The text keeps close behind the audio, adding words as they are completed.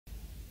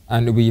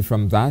And away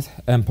from that,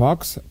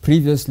 mpox,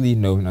 previously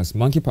known as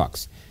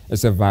monkeypox,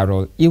 is a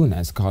viral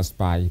illness caused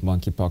by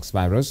monkeypox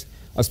virus,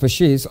 a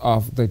species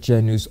of the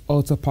genus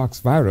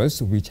Orthopox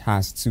virus, which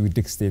has two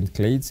distinct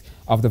clades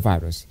of the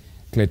virus,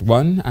 clade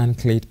 1 and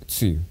clade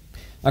 2.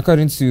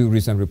 According to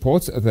recent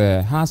reports,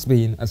 there has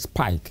been a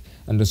spike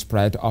in the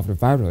spread of the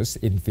virus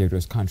in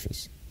various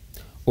countries.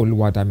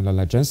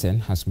 Oluwadamilola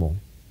Johnson has more.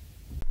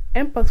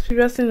 Mpox,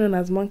 previously known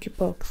as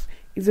monkeypox,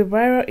 is a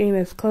viral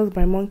illness caused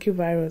by monkey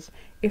virus,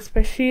 a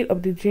species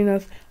of the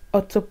genus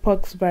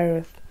Orthopox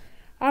virus.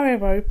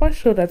 However, reports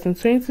show that in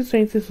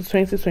 2020 to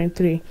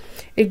 2023,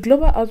 a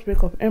global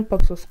outbreak of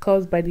Mpox was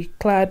caused by the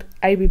clade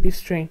IBB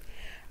strain.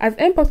 As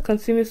Mpox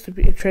continues to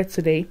be a threat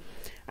today,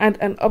 and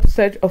an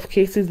upsurge of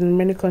cases in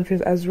many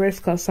countries as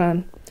raised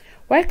concern,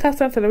 while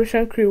KAFTAN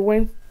television crew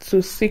went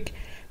to seek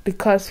the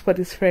cause for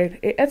the spread,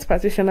 a health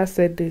practitioner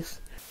said this.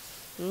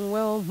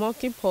 Well,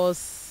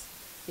 monkeypox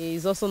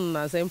is also known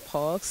as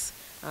Mpox,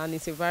 and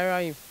it's a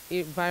viral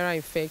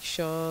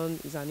infection.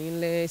 It's an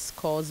illness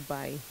caused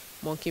by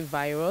monkey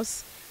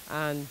virus,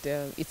 and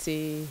it's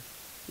a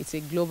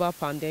global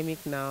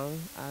pandemic now,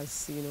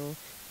 as you know,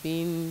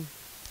 being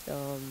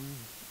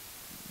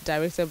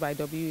directed by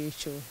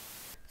WHO.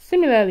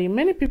 Similarly,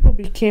 many people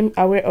became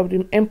aware of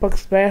the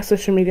Mpox via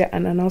social media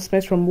and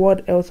announcements from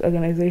World Health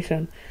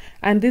Organization,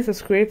 and this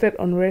has created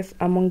unrest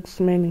amongst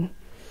many.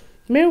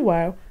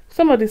 Meanwhile,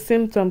 some of the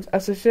symptoms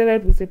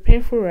associated with a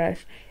painful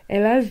rash,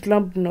 enlarged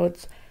lymph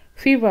nodes,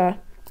 fever,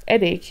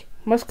 headache,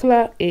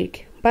 muscular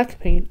ache, back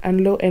pain,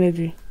 and low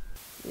energy.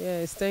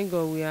 Yes, thank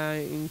God we are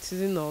in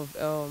season of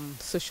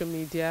social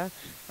media,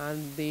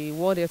 and the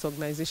World Health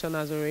Organization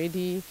has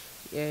already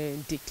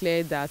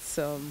declared that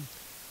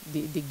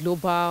the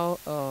global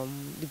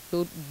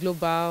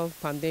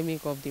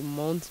pandemic of the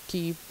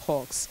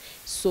monkeypox.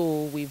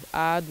 So we've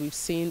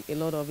seen a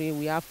lot of it.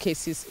 We have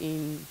cases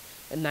in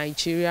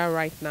Nigeria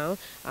right now,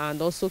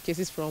 and also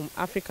cases from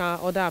Africa,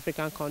 other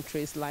African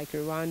countries like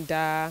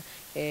Rwanda,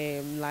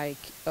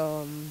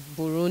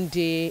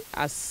 Burundi,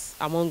 as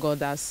among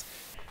others.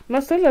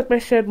 Nostalgia let me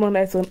shed more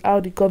light on how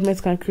the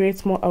government can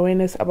create more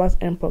awareness about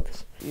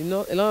Mpox. You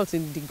know, a lot of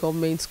things the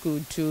government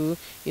could do,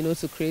 you know,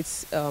 to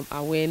create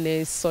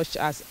awareness, such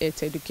as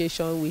health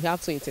education. We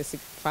have to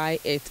intensify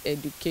health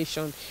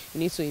education.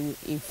 We need to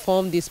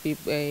inform these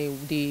people,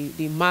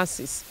 the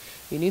masses.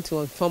 We need to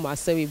inform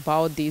ourselves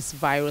about this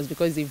virus,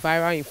 because the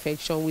viral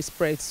infection will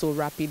spread so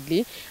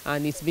rapidly,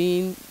 and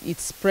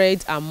it's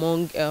spread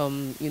among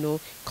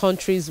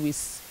countries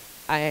with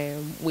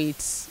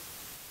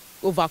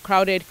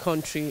overcrowded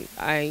country,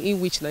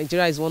 in which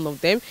Nigeria is one of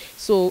them.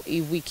 So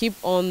if we keep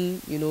on,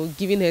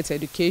 giving health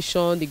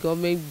education, the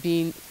government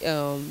being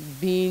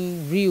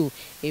real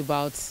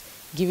about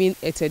giving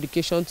health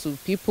education to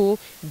people,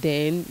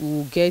 then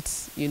we'll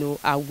get,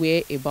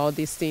 aware about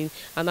this thing,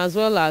 and as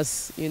well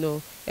as,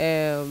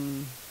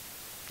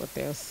 what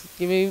else?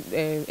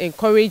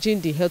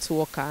 Encouraging the health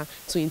worker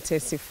to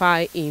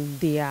intensify in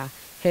their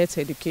health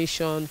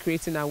education,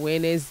 creating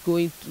awareness,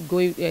 going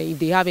if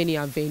they have any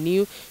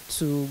avenue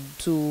to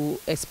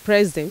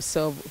express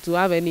themselves,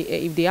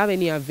 if they have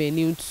any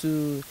avenue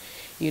to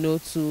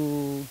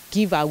to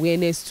give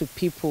awareness to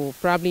people,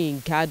 probably in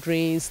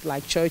gatherings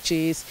like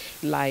churches,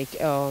 like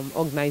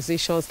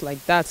organizations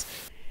like that.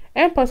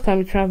 Mpox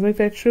can be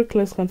transmitted through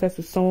close contact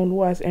with someone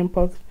who has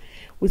Mpox,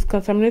 with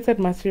contaminated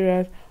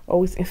materials, or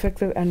with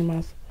infected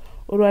animals.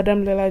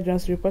 Oluwadamilola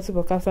Johnson, reporting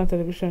for KAFTAN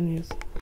Television News.